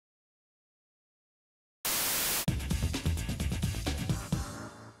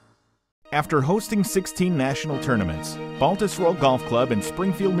After hosting 16 national tournaments, Baltusrol Golf Club in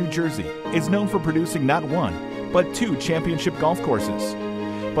Springfield, New Jersey is known for producing not one, but 2 championship golf courses.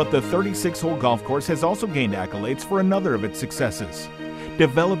 But the 36-hole golf course has also gained accolades for another of its successes,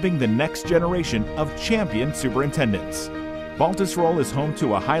 developing the next generation of champion superintendents. Baltusrol is home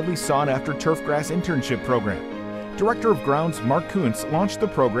to a highly sought-after turfgrass internship program. Director of Grounds Mark Kuhns launched the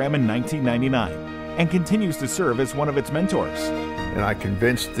program in 1999 and continues to serve as one of its mentors. And I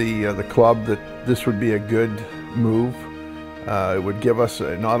convinced the club that this would be a good move. It would give us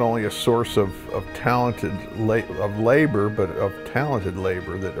not only a source of labor, but of talented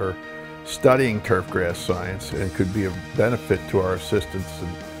labor that are studying turfgrass science and could be of benefit to our assistants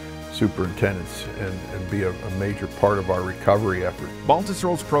and superintendents and be a major part of our recovery effort.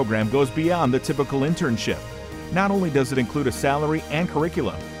 Baltusrol's program goes beyond the typical internship. Not only does it include a salary and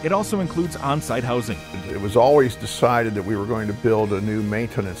curriculum, it also includes on-site housing. It was always decided that we were going to build a new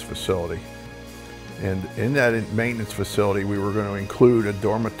maintenance facility. And in that maintenance facility, we were going to include a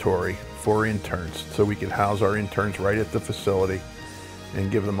dormitory for interns so we could house our interns right at the facility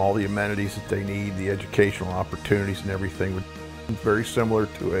and give them all the amenities that they need, the educational opportunities and everything. Very similar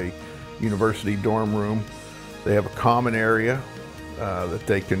to a university dorm room. They have a common area that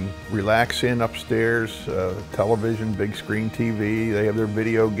they can relax in upstairs, television, big screen TV. They have their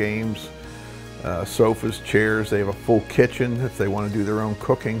video games, sofas, chairs. They have a full kitchen. If they want to do their own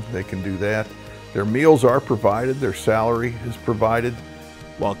cooking, they can do that. Their meals are provided, their salary is provided.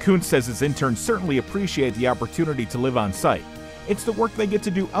 While Kuhns says his interns certainly appreciate the opportunity to live on site, it's the work they get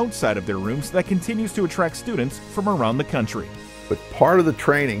to do outside of their rooms that continues to attract students from around the country. But part of the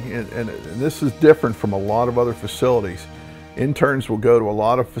training, and this is different from a lot of other facilities, interns will go to a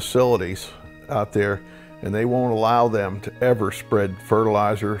lot of facilities out there and they won't allow them to ever spread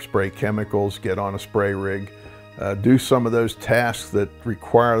fertilizer, spray chemicals, get on a spray rig, do some of those tasks that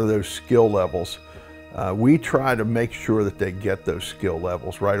require those skill levels. We try to make sure that they get those skill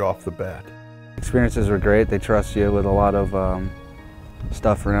levels right off the bat. Experiences were great. They trust you with a lot of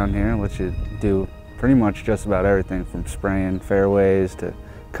stuff around here, let you do pretty much just about everything from spraying fairways to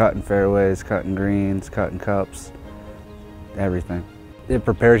cutting fairways, cutting greens, cutting cups. Everything. It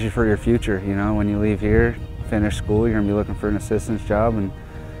prepares you for your future, you know, when you leave here, finish school, you're going to be looking for an assistant's job and,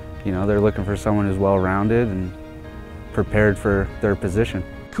 you know, they're looking for someone who's well-rounded and prepared for their position.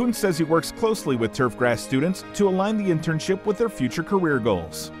 Kuhns says he works closely with turfgrass students to align the internship with their future career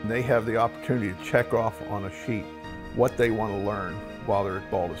goals. They have the opportunity to check off on a sheet what they want to learn while they're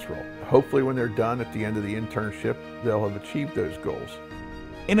at Baltusrol. Hopefully when they're done at the end of the internship, they'll have achieved those goals.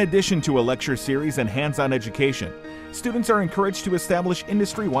 In addition to a lecture series and hands-on education, students are encouraged to establish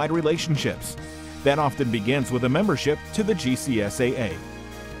industry-wide relationships. That often begins with a membership to the GCSAA.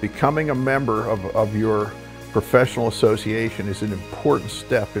 Becoming a member of your professional association is an important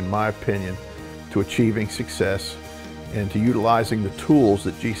step, in my opinion, to achieving success and to utilizing the tools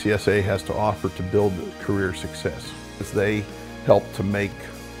that GCSAA has to offer to build career success. As they help to make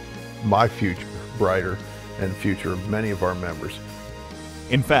my future brighter and the future of many of our members.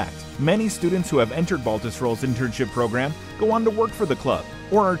 In fact, many students who have entered Baltusrol's internship program go on to work for the club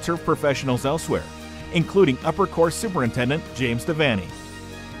or are turf professionals elsewhere, including upper course superintendent James Devaney.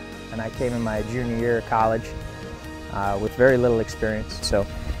 And I came in my junior year of college with very little experience. So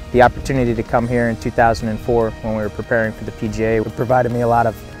the opportunity to come here in 2004 when we were preparing for the PGA provided me a lot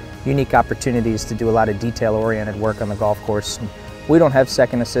of unique opportunities to do a lot of detail-oriented work on the golf course. We don't have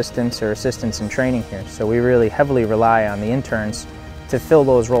second assistants or assistants in training here, so we really heavily rely on the interns to fill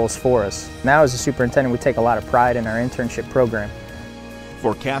those roles for us. Now as a superintendent, we take a lot of pride in our internship program.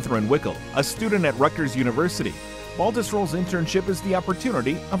 For Catherine Wickel, a student at Rutgers University, Baltusrol's internship is the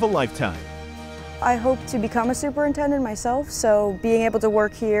opportunity of a lifetime. I hope to become a superintendent myself, so being able to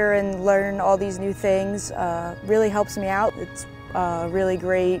work here and learn all these new things really helps me out. It's a really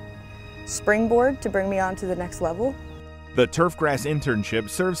great springboard to bring me on to the next level. The Turfgrass internship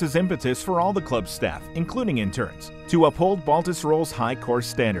serves as impetus for all the club staff, including interns, to uphold Baltusrol's high course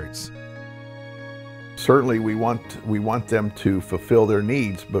standards. Certainly we want them to fulfill their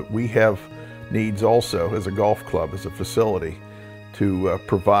needs, but we have needs also as a golf club, as a facility, to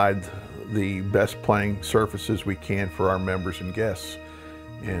provide the best playing surfaces we can for our members and guests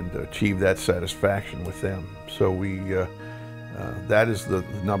and achieve that satisfaction with them. So that is the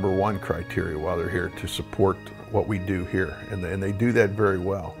number one criteria while they're here, to support what we do here, and they do that very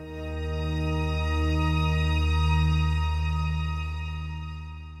well.